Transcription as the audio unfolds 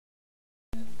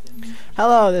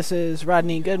Hello, this is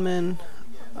Rodney Goodman,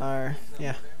 and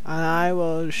I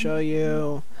will show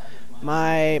you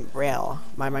my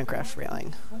Minecraft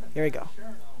railing. Here we go.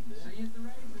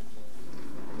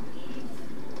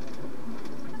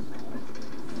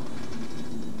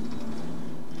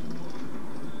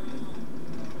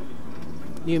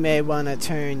 You may want to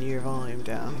turn your volume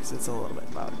down because it's a little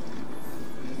bit loud.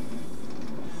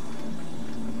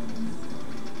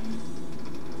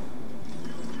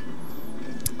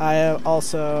 I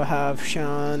also have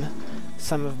shown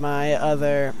some of my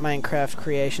other Minecraft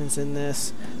creations in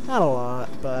this. Not a lot,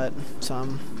 but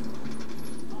some.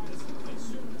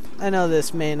 I know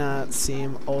this may not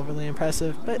seem overly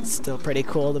impressive, but it's still pretty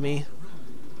cool to me.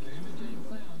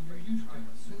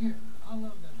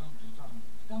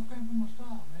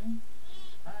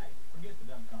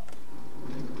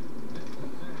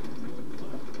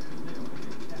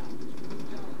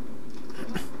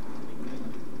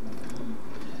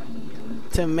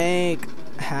 To make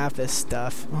half this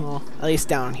stuff, well, at least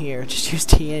down here, just use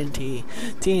TNT.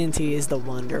 TNT is the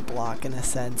wonder block in a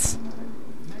sense.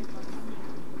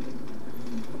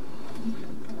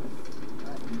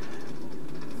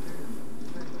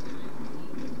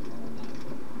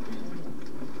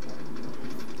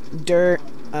 Dirt,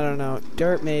 I don't know,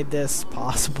 dirt made this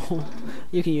possible.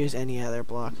 You can use any other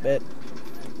block, but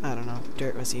I don't know,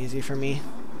 dirt was easy for me.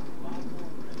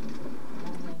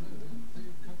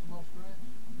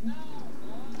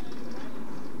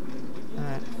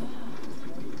 Alright.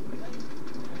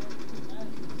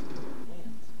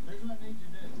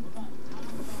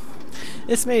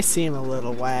 This may seem a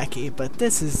little wacky, but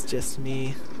this is just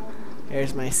me.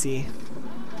 There's my C.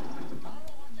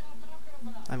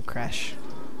 I'm Crash.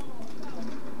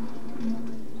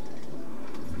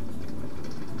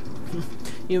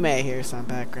 You may hear some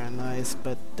background noise,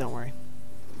 but don't worry.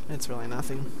 It's really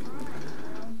nothing.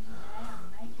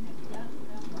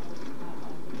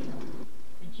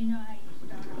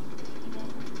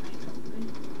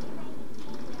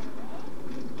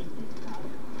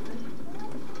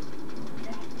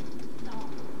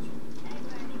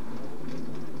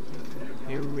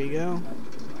 Here we go.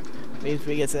 We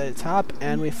get to the top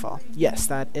and we fall. Yes,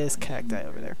 that is cacti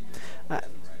over there.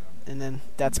 And then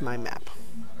that's my map.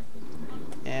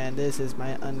 And this is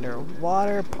my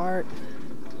underwater part.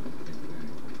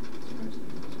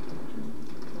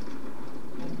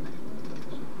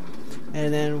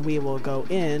 And then we will go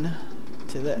in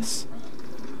to this.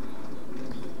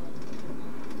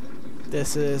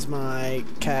 This is my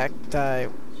cacti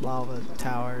lava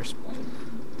towers.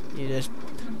 You just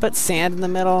put sand in the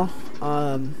middle.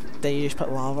 Then you just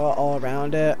put lava all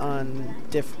around it on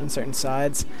certain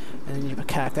sides, and then you put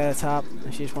cacti at the top.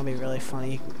 If you just want to be really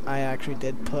funny, I actually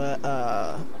did put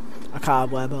a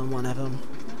cobweb on one of them.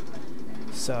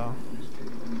 So,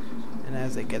 and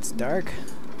as it gets dark,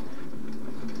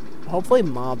 hopefully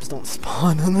mobs don't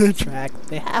spawn on the track.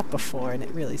 They have before, and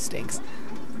it really stinks.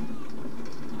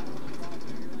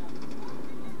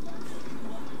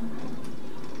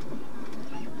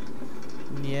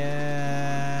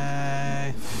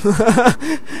 Yeah.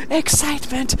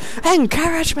 Excitement!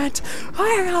 Encouragement!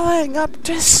 We're going up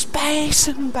to space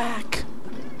and back!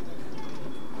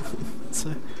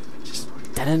 So, just...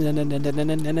 Batman!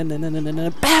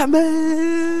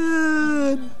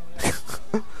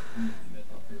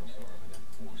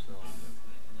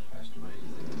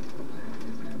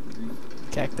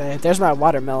 Cacti. There's my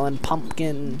watermelon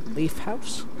pumpkin leaf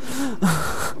house.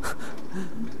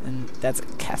 And that's a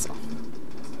castle.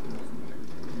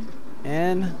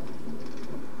 And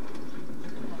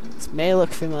this may look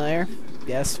familiar.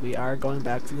 Yes, we are going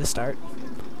back to the start.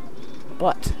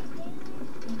 But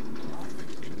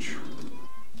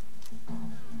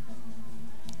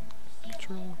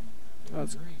control.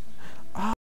 Oh,